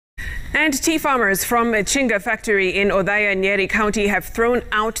And tea farmers from Chinga Factory in Othaya, Nyeri County have thrown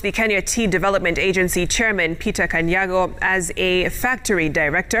out the Kenya Tea Development Agency chairman Peter Kanyago as a factory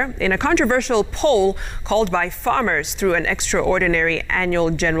director in a controversial poll called by farmers through an extraordinary annual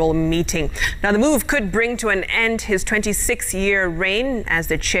general meeting. Now, the move could bring to an end his 26-year reign as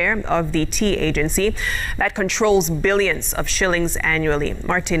the chair of the tea agency that controls billions of shillings annually.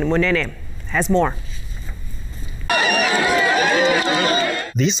 Martin Mwangi has more.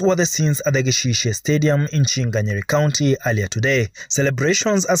 These were the scenes at the Gishishe Stadium in Chinga, Nyeri County earlier today.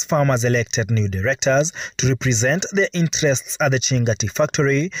 Celebrations as farmers elected new directors to represent their interests at the Chinga Tea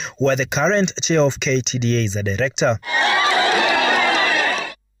Factory, where the current chair of KTDA is a director.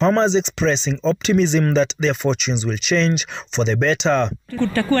 Farmers expressing optimism that their fortunes will change for the better.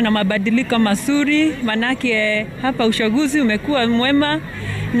 Kutakuwa na mabadiliko mazuri, manake hapa uchaguzi umekuwa mwema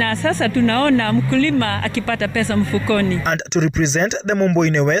na sasa tunaona mkulima akipata pesa mfukoni. And to represent the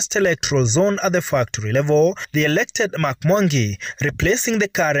Momboine West electoral zone at the factory level, they elected Mark Mwangi, replacing the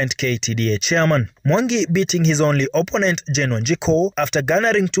current KTDA chairman. Mwangi beating his only opponent, Jen Wanjiko, after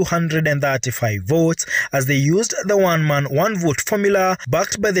garnering 235 votes as they used the one-man, one-vote formula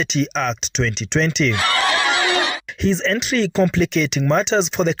backed by the Tea Act 2020. His entry complicating matters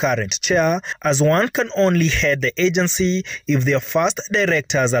for the current chair, as one can only head the agency if they are first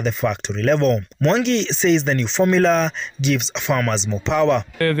directors at the factory level. Mwangi says the new formula gives farmers more power.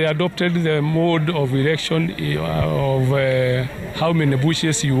 They adopted the mode of election of how many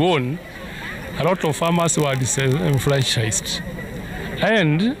bushes you own. A lot of farmers were disenfranchised.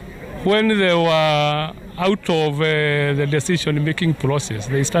 And when they were out of the decision-making process,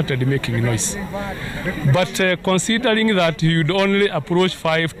 they started making noise. But considering that he would only approach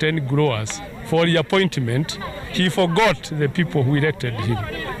 5-10 growers for the appointment, he forgot the people who elected him.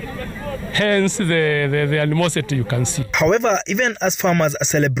 Hence the animosity you can see. However, even as farmers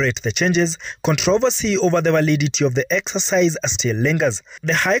celebrate the changes, controversy over the validity of the exercise still lingers.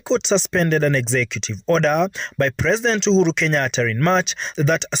 The High Court suspended an executive order by President Uhuru Kenyatta in March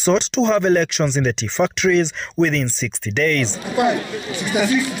that sought to have elections in the tea factories within 60 days.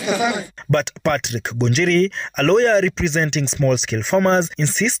 But Patrick Gunjiri, a lawyer representing small-scale farmers,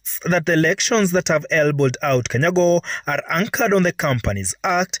 insists that the elections that have elbowed out Kanyago are anchored on the Companies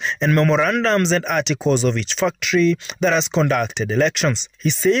Act and memorandums and articles of each factory that has conducted elections. He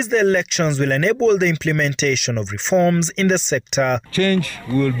says the elections will enable the implementation of reforms in the sector. Change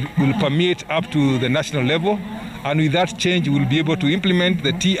will permeate up to the national level, and with that change we will be able to implement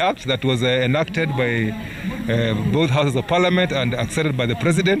the Tea Act that was enacted by both houses of parliament and accepted by the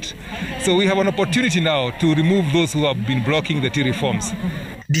president. So we have an opportunity now to remove those who have been blocking the tea reforms.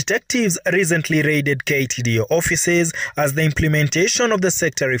 Detectives recently raided KTDA offices as the implementation of the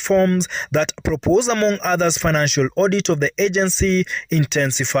sector reforms that propose, among others, financial audit of the agency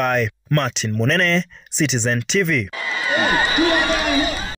intensify. Martin Mwangi, Citizen TV.